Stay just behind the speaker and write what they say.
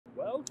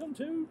welcome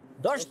to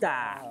Doshita!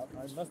 I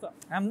messed up.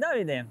 I'm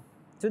Davide.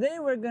 Today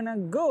we're gonna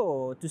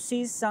go to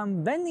see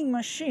some vending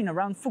machine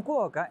around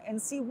Fukuoka and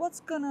see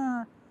what's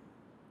gonna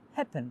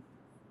happen.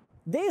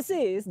 This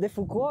is the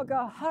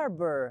Fukuoka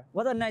harbor.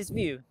 What a nice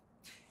view.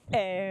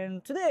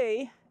 And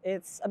today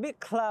it's a bit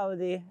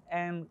cloudy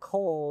and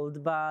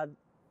cold, but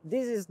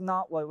this is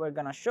not what we're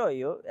gonna show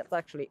you. It's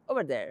actually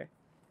over there.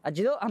 A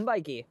Jido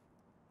Ambaiki.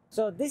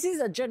 So this is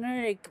a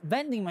generic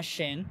vending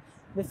machine.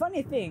 The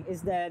funny thing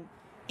is that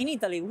in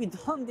Italy, we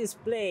don't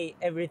display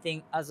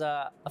everything as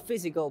a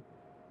physical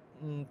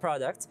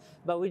product,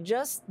 but we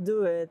just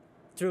do it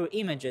through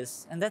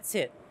images, and that's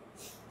it.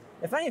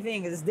 The funny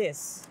thing is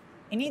this.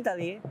 In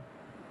Italy,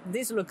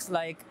 this looks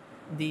like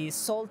the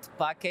salt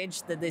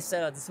package that they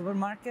sell at the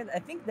supermarket. I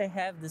think they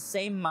have the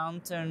same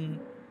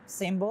mountain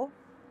symbol,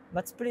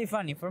 but it's pretty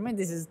funny. For me,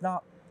 this is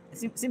not...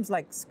 It seems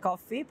like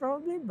coffee,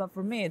 probably, but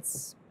for me,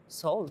 it's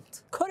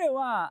salt. これ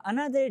は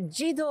another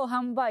Jido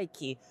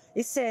Hanbaiki.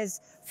 It says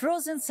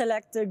frozen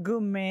selector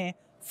gourmet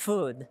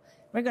food.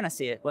 We're gonna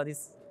see it. What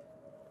is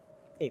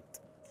it?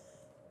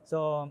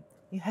 So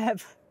you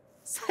have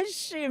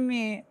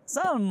sashimi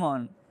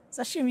salmon,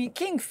 sashimi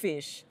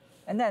kingfish,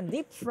 and then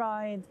deep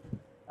fried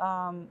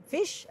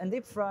fish and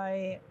deep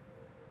fried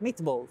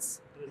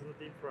meatballs. There's no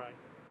deep fry.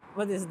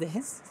 What is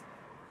this?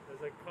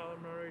 There's like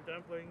calamari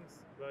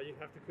dumplings, but you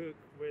have to cook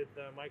with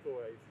the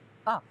microwave.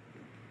 Ah,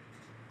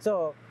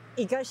 so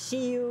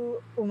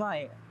ikashiu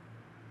umai.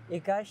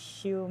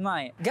 Ikashiu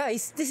umai.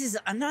 Guys, this is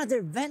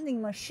another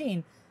vending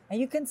machine, and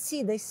you can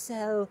see they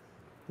sell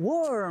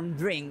warm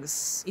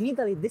drinks. In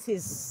Italy, this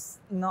is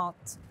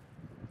not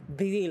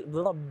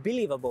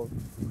believable.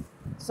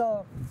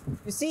 So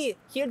you see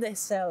here they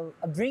sell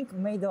a drink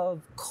made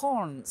of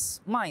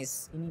corns,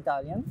 maize in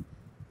Italian,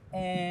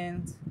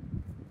 and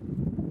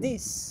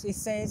this it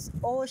says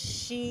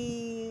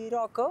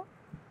oshiroko,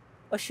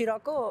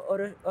 oshiroko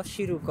or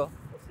oshiruko.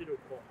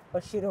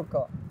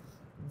 Oshiruko.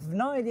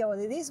 No idea what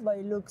it is, but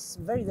it looks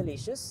very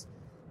delicious.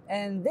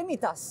 And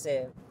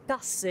demitasse.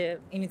 Tasse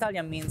in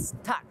Italian means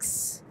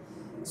tax.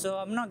 So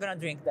I'm not gonna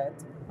drink that.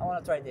 I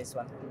wanna try this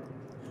one.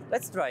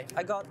 Let's try.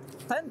 I got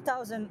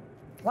 1,000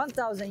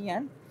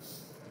 yen.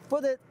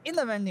 Put it in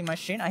the vending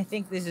machine. I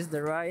think this is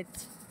the right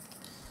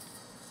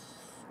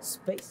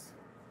space.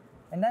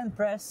 And then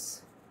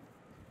press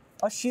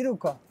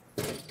Oshiruko.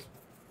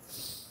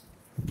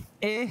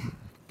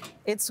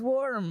 It's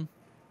warm.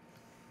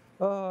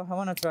 Oh, I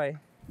wanna try.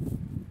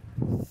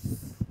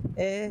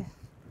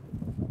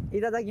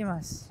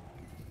 Itadakimasu.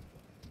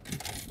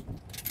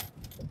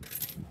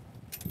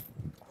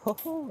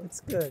 Oh,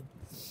 it's good.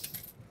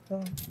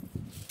 Oh.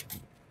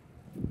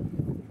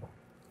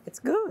 It's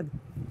good.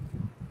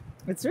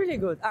 It's really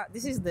good. Ah,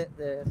 this is the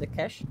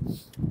cash.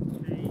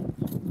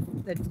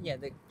 The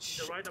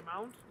right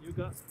amount you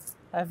got?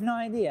 I have no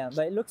idea,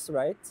 but it looks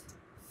right.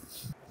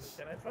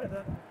 Can I try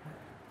that?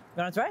 You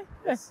wanna try?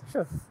 Yes,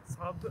 sure.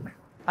 Stop.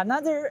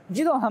 Another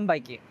Jido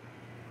Hanbaiki.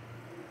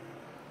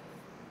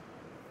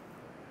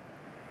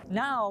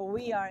 Now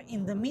we are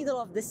in the middle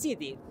of the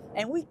city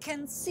and we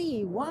can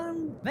see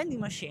one vending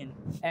machine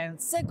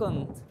and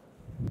second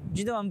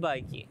Jido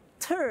Hanbaiki,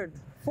 third,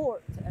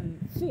 fourth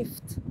and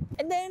fifth,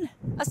 and then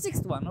a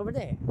sixth one over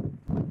there.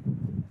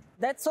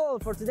 That's all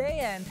for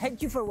today, and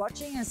thank you for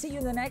watching, and see you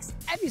in the next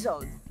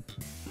episode.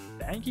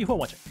 Thank you for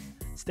watching.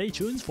 Stay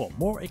tuned for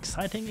more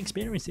exciting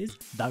experiences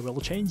that will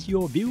change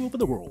your view of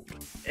the world.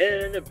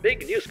 And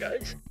big news,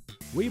 guys!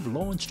 We've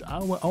launched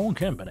our own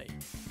company,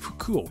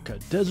 Fukuoka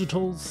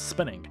Digital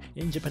Spinning,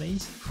 in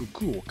Japanese,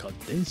 Fukuoka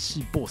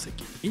Denshi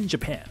Spinning in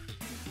Japan.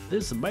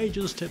 This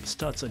major step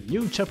starts a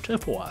new chapter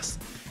for us.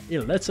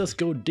 It lets us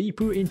go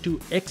deeper into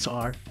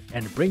XR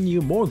and bring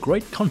you more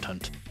great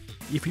content.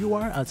 If you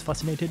are as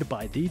fascinated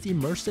by these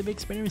immersive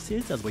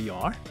experiences as we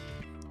are,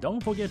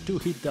 don't forget to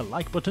hit the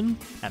like button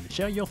and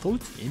share your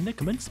thoughts in the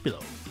comments below.